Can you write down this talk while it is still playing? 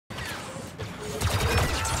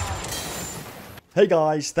Hey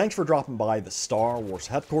guys, thanks for dropping by the Star Wars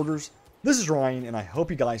headquarters. This is Ryan, and I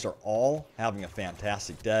hope you guys are all having a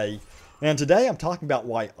fantastic day. And today I'm talking about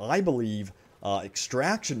why I believe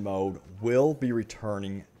extraction mode will be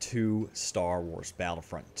returning to Star Wars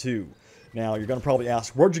Battlefront 2. Now, you're going to probably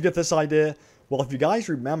ask, where'd you get this idea? Well, if you guys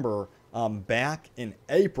remember, back in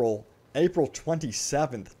April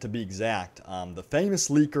 27th to be exact, the famous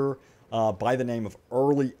leaker by the name of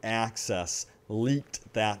Early Access leaked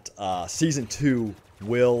that Season 2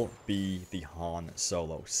 will be the Han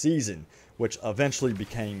Solo season, which eventually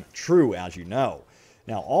became true, as you know.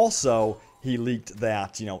 Now, also, he leaked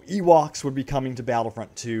that, Ewoks would be coming to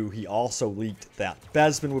Battlefront 2. He also leaked that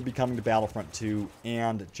Bespin would be coming to Battlefront 2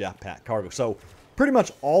 and Jetpack Cargo. So, pretty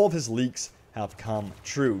much all of his leaks have come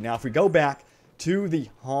true. Now, if we go back to the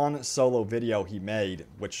Han Solo video he made,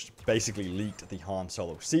 which basically leaked the Han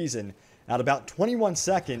Solo season, at about 21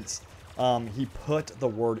 seconds, he put the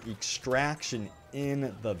word extraction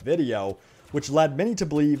in the video, which led many to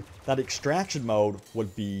believe that extraction mode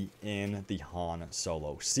would be in the Han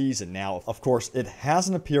Solo season. Now, of course, it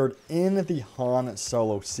hasn't appeared in the Han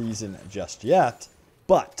Solo season just yet,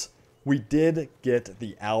 but we did get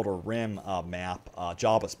the Outer Rim map,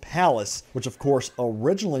 Jabba's Palace, which of course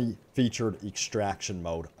originally featured extraction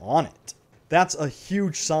mode on it. That's a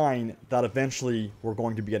huge sign that eventually we're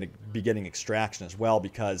going to be getting extraction as well,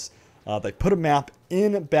 because they put a map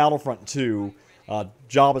in Battlefront 2,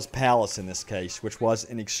 Jabba's Palace in this case, which was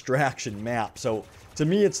an extraction map. So to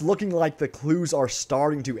me, it's looking like the clues are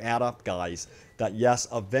starting to add up, guys, that yes,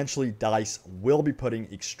 eventually DICE will be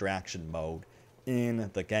putting extraction mode in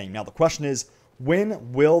the game. Now the question is,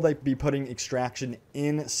 when will they be putting extraction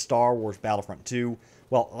in Star Wars Battlefront 2?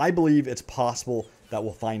 Well, I believe it's possible that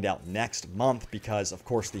we'll find out next month, because of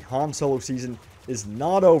course the Han Solo season is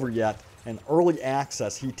not over yet, and Early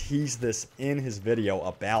Access, he teased this in his video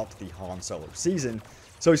about the Han Solo season.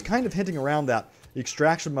 So he's kind of hinting around that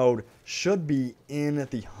extraction mode should be in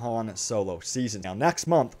the Han Solo season. Now next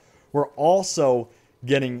month, we're also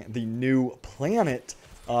getting the new planet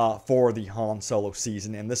for the Han Solo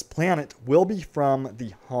season, and this planet will be from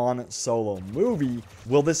the Han Solo movie.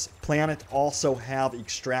 Will this planet also have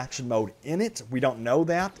extraction mode in it? We don't know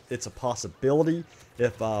that. It's a possibility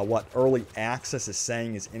if what Early Access is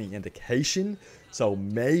saying is any indication. So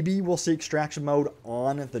maybe we'll see extraction mode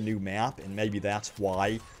on the new map, and maybe that's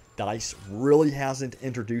why DICE really hasn't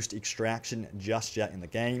introduced extraction just yet in the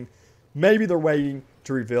game. Maybe they're waiting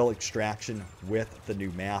to reveal extraction with the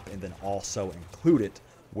new map and then also include it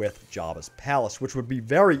with Jabba's Palace, which would be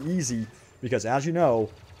very easy because, as you know,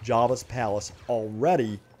 Jabba's Palace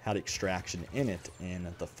already had extraction in it in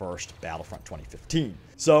the first Battlefront 2015.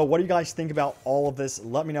 So what do you guys think about all of this?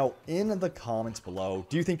 Let me know in the comments below.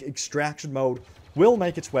 Do you think extraction mode will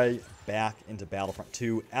make its way back into Battlefront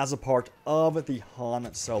 2 as a part of the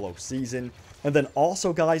Han Solo season? And then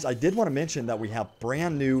also, guys, I did want to mention that we have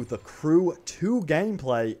brand new The Crew 2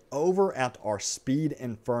 gameplay over at our Speed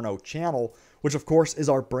Inferno channel, which of course is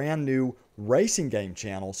our brand new racing game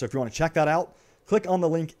channel. So if you want to check that out, click on the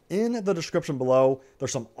link in the description below.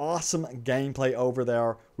 There's some awesome gameplay over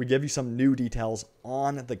there. We give you some new details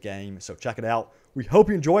on the game, so check it out. We hope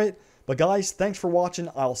you enjoy it. But guys, thanks for watching.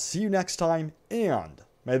 I'll see you next time, and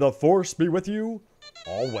may the Force be with you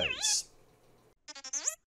always.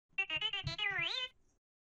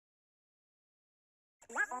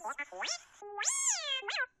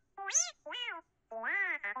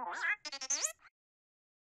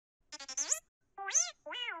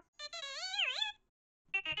 Wow.